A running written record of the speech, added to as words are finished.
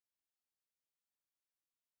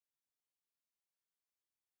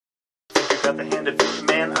got the hand to beat me,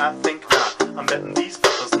 man, I think not. I'm betting these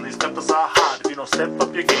peppers, and these peppers are hot. If you don't step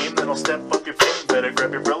up your game, then I'll step up your pain. Better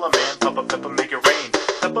grab your umbrella, man, pop a pepper, make it rain.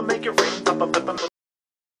 Pepper, make it rain, pop a pepper.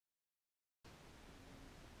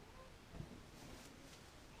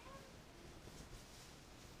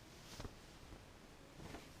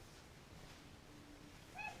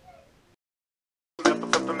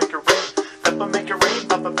 Pepper, make it rain. Pepper, make it rain,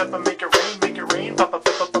 pop a pepper, make it rain, make it rain, pop a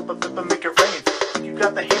pepper, make it rain. You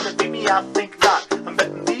got the hand to beat me, I think not. I'm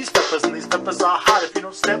betting these peppers, and these peppers are hot. If you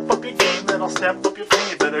don't step up your game, then I'll step up your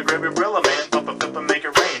pain. Better grab your umbrella, man, pop a pepper, make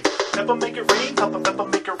it rain. Pepper, make it rain, pop a pepper,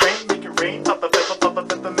 make it rain, make it rain, pop a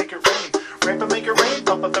pepper, make it rain. Pepper, make it rain,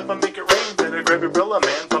 pop a pepper, make it rain. Better grab your umbrella,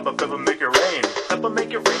 man, pop a pepper, make it rain. Pepper,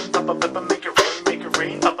 make it rain, pop a pepper, make it rain, make it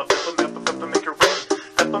rain, pop a pepper, make it rain.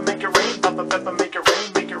 Pepper, make it rain, pop a pepper, make it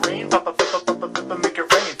rain, make it rain, pop a pepper, make it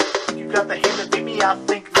rain. You got the hand to beat me, I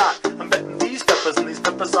think not. I'm betting these peppers, and these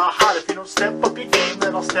peppers are hot. If you don't step up your game,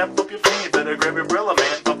 then I'll step up your pain. Better grab your umbrella,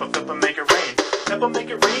 man, pop a pepper, make it rain. Pepper, make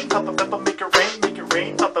it rain, pop a pepper, make it rain, make it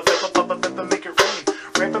rain, pop a pepper, make it rain.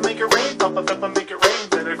 Pepper, make it rain, pop a pepper, make it rain.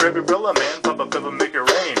 Better grab your umbrella, man, pop a pepper, make it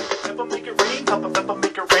rain. Pepper, make it rain, pop a pepper,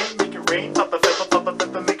 make it rain, make it rain, pop a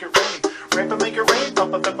pepper, make it rain. Pepper, make it rain,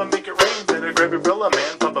 pop a pepper, make it rain. Better grab your umbrella,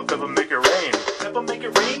 man, pop a pepper, make it rain. Pepper, make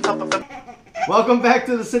it rain, pop a pepper. Welcome back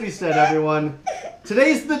to the Citystead, everyone.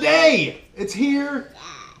 Today's the day. It's here.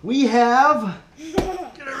 We have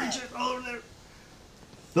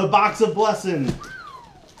the box of blessing.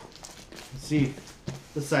 Let's see.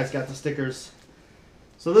 This side's got the stickers.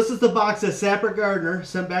 So this is the box that Sapper Gardener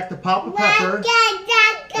sent back to Papa Pepper.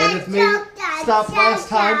 And it's made stop last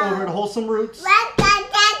time over at Wholesome Roots.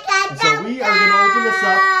 And so we are going to open this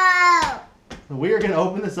up. We are going to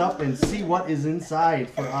open this up and see what is inside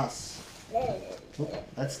for us. Oh,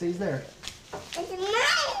 that stays there. It's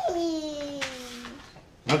mine.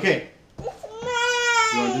 Okay. It's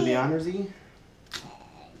mine. You want to do the honors, E?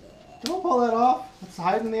 Don't pull that off. Let's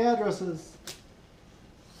hide in the addresses.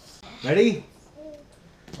 Ready?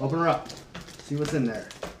 Open her up. See what's in there.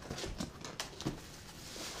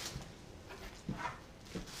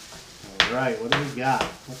 Alright, what do we got?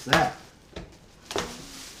 What's that?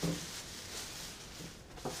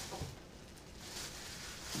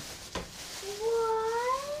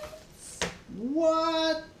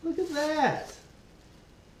 What? Look at that.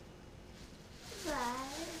 What?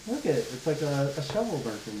 Look at it. It's like a shovel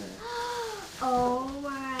burnt in there. Oh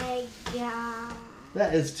my god.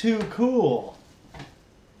 That is too cool.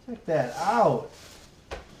 Check that out.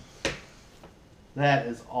 That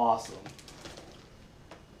is awesome.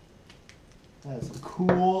 That is some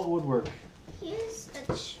cool woodwork. Here's a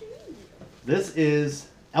tree. This is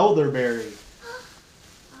elderberry.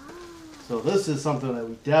 So this is something that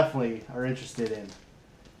we definitely are interested in.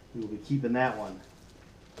 We will be keeping that one.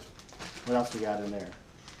 What else we got in there?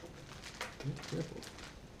 Careful.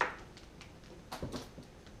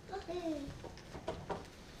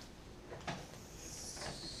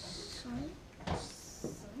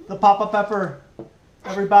 The Papa Pepper.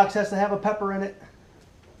 Every box has to have a pepper in it.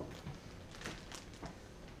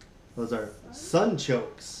 Those are sun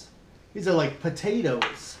chokes. These are like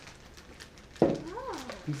potatoes.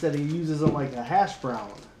 He said he uses them like a hash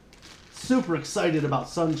brown. Super excited about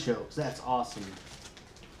sun chokes. That's awesome.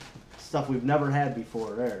 Stuff we've never had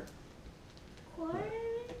before there.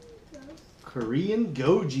 Korean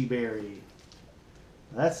goji berry.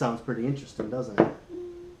 That sounds pretty interesting, doesn't it?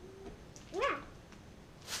 Yeah.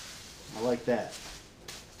 I like that.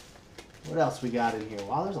 What else we got in here?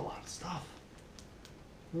 Wow, there's a lot of stuff.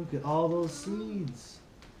 Look at all those seeds.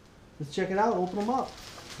 Let's check it out. Open them up.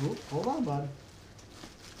 Oh, hold on, bud.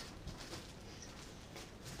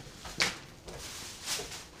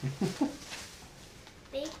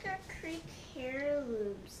 Baker Creek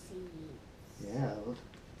heirloom seeds. Yeah, look.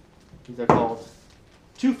 These are called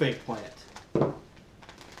two-fake plant. Okay,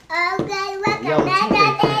 look Yellow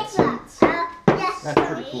two-fake plant seeds. That's That's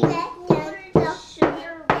pretty cool.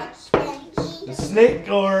 The snake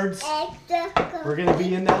gourds. We're going to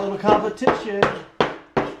be in that little competition. I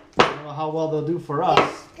don't know how well they'll do for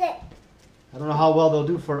us. I don't know how well they'll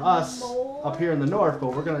do for us up here in the north,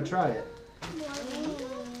 but we're going to try it.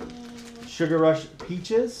 Sugar Rush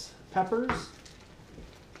peaches, peppers.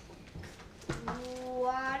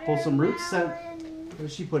 Wholesome Roots sent. What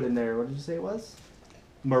did she put in there? What did you say it was?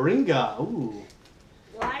 Moringa. Ooh.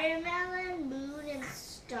 Watermelon, moon, and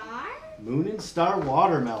star. Moon and Star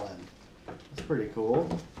watermelon. That's pretty cool.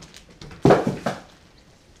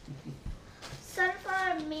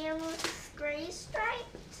 Sunflower, mammoth, gray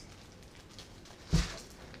striped.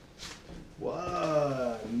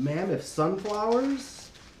 What? Mammoth sunflowers?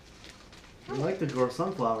 We like to grow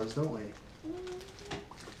sunflowers, don't we?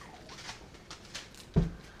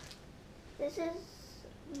 This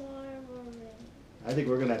is more moringa. I think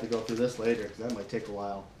we're gonna have to go through this later because that might take a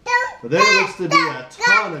while. But then it looks to be a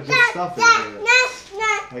ton of good stuff in here.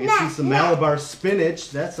 I can see some Malabar spinach.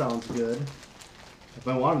 That sounds good. If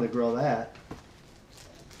I wanted to grow that.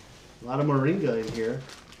 A lot of moringa in here.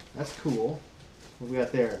 That's cool. What we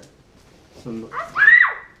got there? Some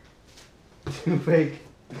two fake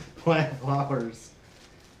plant flowers.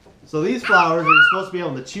 So these flowers, you're supposed to be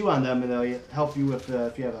able to chew on them, and they'll help you with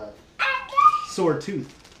if you have a sore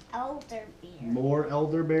tooth. Elderberry. More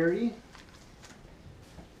elderberry.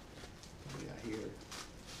 What do we got here?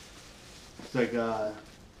 It's like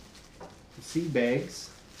seed bags.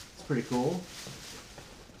 It's pretty cool.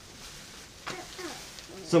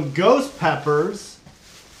 Some ghost peppers.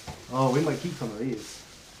 Oh, we might keep some of these.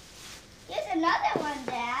 Here's another one,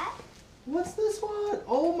 Dad. What's this one?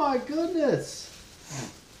 Oh my goodness.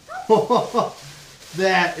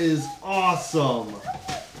 That is awesome.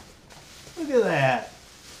 Look at that.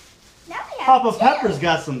 Now we have Papa two. Pepper's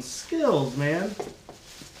got some skills, man.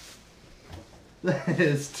 That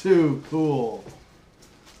is too cool.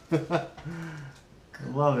 I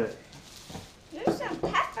love it. Here's some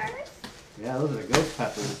peppers. Yeah, those are the ghost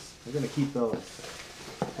peppers. We're gonna keep those.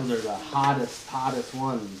 Those are the hottest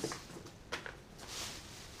ones.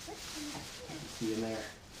 See in there.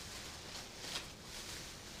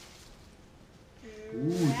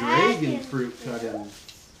 Ooh, dragon fruit cut-in.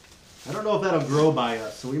 I don't know if that'll grow by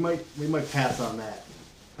us, so we might pass on that.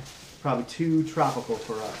 Probably too tropical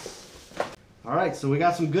for us. All right, so we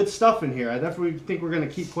got some good stuff in here. I definitely think we're gonna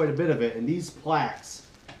keep quite a bit of it, and these plaques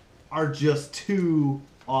are just too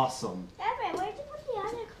awesome. Pepper, where'd you put the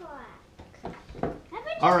other plaque? Pepper,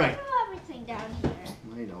 just All right. throw everything down here.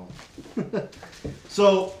 I know.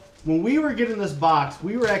 So when we were getting this box,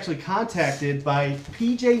 we were actually contacted by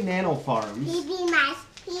PJ Nano Farms. PB Mash.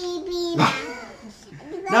 PB Mash.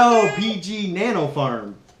 No, PG Nano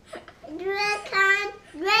Farm. Dragon,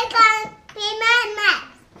 PB Mash.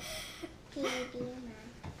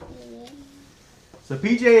 So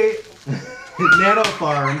PJ Nano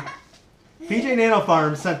Farm, PJ Nano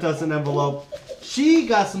Farm sent us an envelope. She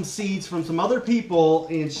got some seeds from some other people,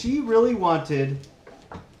 and she really wanted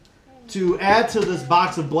to add to this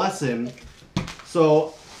box of blessing.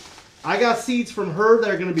 So I got seeds from her that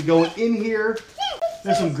are going to be going in here.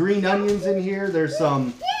 There's some green onions in here. There's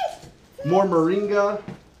some more moringa.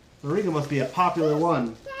 Moringa must be a popular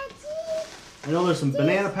one. I know there's some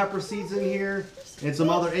banana pepper seeds in here and some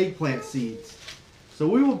other eggplant seeds. So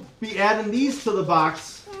we will be adding these to the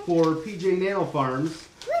box for PJ Nano Farms.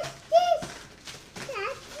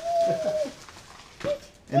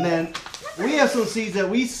 And then we have some seeds that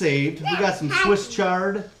we saved. We got some Swiss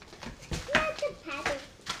chard.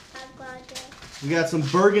 We got some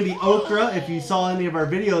burgundy okra. If you saw any of our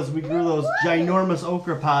videos, we grew those ginormous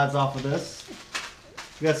okra pods off of this.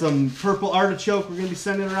 We got some purple artichoke we're going to be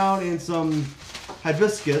sending around, and some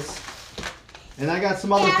hibiscus. And I got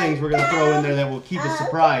some other things we're going to throw in there that will keep a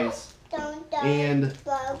surprise. And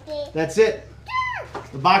that's it.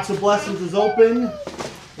 The box of blessings is open.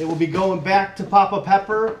 It will be going back to Papa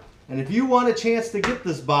Pepper. And if you want a chance to get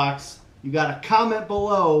this box, you got to comment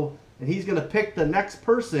below, and he's going to pick the next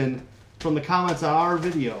person from the comments on our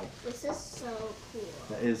video. This is so cool.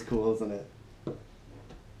 That is cool, isn't it?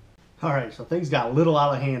 Alright, so things got a little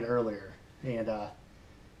out of hand earlier. And I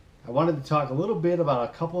wanted to talk a little bit about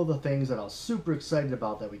a couple of the things that I was super excited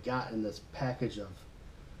about that we got in this package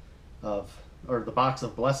or the box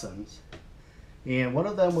of blessings. And one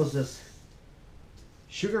of them was this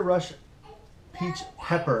Sugar Rush Peach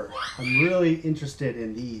Pepper. I'm really interested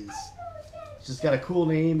in these. It's just got a cool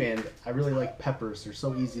name, and I really like peppers. They're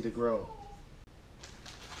so easy to grow.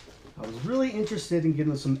 I was really interested in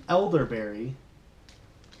getting some elderberry,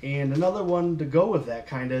 and another one to go with that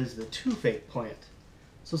kind of is the two-fake plant.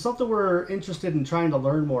 So something we're interested in trying to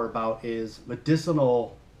learn more about is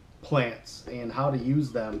medicinal plants and how to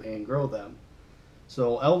use them and grow them.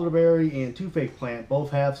 So elderberry and two-fake plant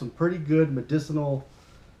both have some pretty good medicinal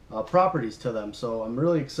properties to them. So I'm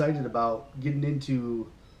really excited about getting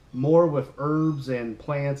into more with herbs and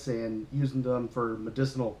plants and using them for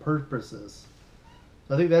medicinal purposes.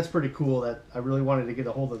 So I think that's pretty cool that I really wanted to get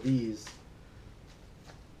a hold of these.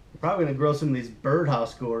 I'm probably going to grow some of these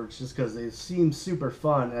birdhouse gourds just because they seem super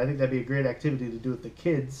fun, and I think that'd be a great activity to do with the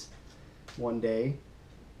kids one day.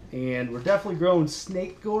 And we're definitely growing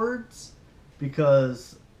snake gourds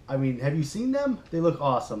because, I mean, have you seen them? They look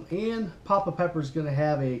awesome. And Papa Pepper's going to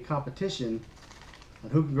have a competition on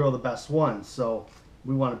who can grow the best ones, so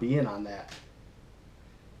we want to be in on that.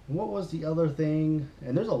 And what was the other thing?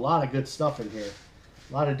 And there's a lot of good stuff in here.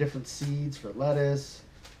 A lot of different seeds for lettuce,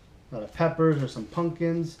 a lot of peppers or some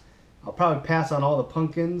pumpkins. I'll probably pass on all the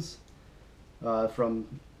pumpkins from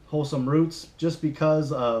Wholesome Roots just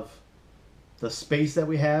because of the space that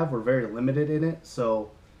we have. We're very limited in it,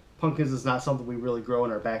 so pumpkins is not something we really grow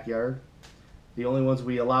in our backyard. The only ones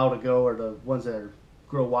we allow to go are the ones that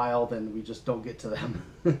grow wild, and we just don't get to them.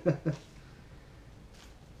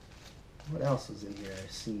 What else is in here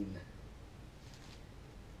I've seen?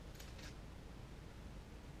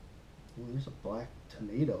 Oh, there's a black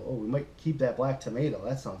tomato. Oh, we might keep that black tomato.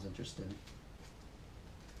 That sounds interesting.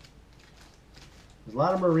 There's a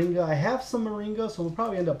lot of moringa. I have some moringa, so we'll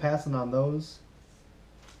probably end up passing on those.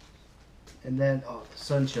 And then, oh, the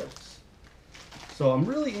sunchokes. So I'm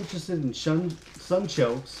really interested in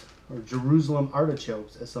sunchokes, or Jerusalem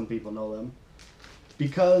artichokes, as some people know them,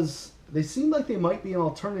 because they seem like they might be an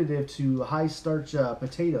alternative to high starch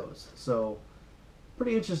potatoes. So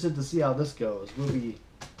pretty interested to see how this goes. We'll be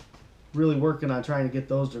really working on trying to get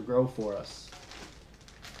those to grow for us.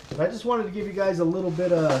 But I just wanted to give you guys a little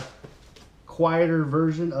bit of quieter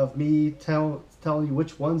version of me telling you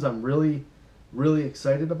which ones I'm really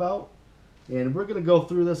excited about. And we're going to go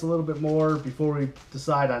through this a little bit more before we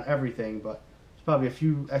decide on everything, but there's probably a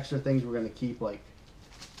few extra things we're going to keep, like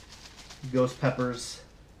ghost peppers,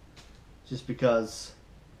 just because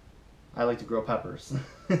I like to grow peppers.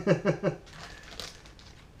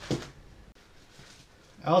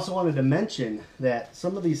 I also wanted to mention that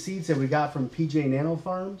some of these seeds that we got from PJ Nano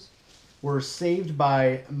Farms were saved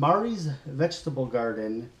by Mari's Vegetable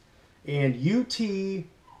Garden and UT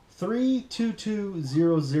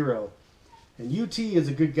 32200. And UT is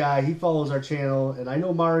a good guy. He follows our channel, and I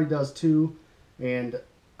know Mari does too. And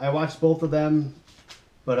I watched both of them,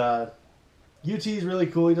 but UT is really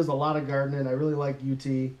cool. He does a lot of gardening. I really like UT,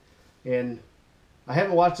 and I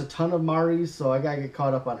haven't watched a ton of Mari's, so I gotta get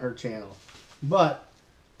caught up on her channel. But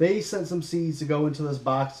they sent some seeds to go into this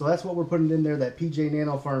box, so that's what we're putting in there that PJ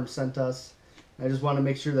Nano Farm sent us. I just want to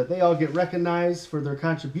make sure that they all get recognized for their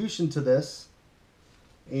contribution to this,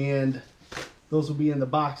 and those will be in the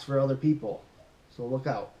box for other people, so look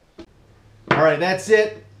out. Alright, that's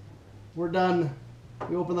it. We're done.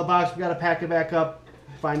 We open the box. We got to pack it back up,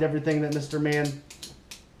 find everything that Mr. Man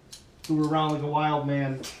threw around like a wild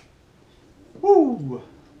man. Woo!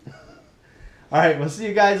 Alright, we'll see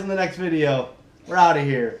you guys in the next video. We're out of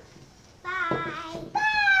here. Bye.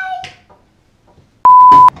 Bye.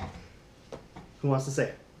 Who wants to say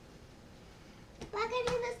it? Welcome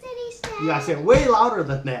to the Citystead. You gotta say it way louder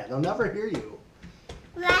than that. They'll never hear you.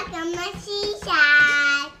 Welcome to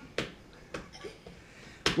Citystead.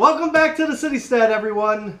 Welcome back to the Citystead,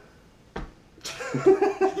 everyone.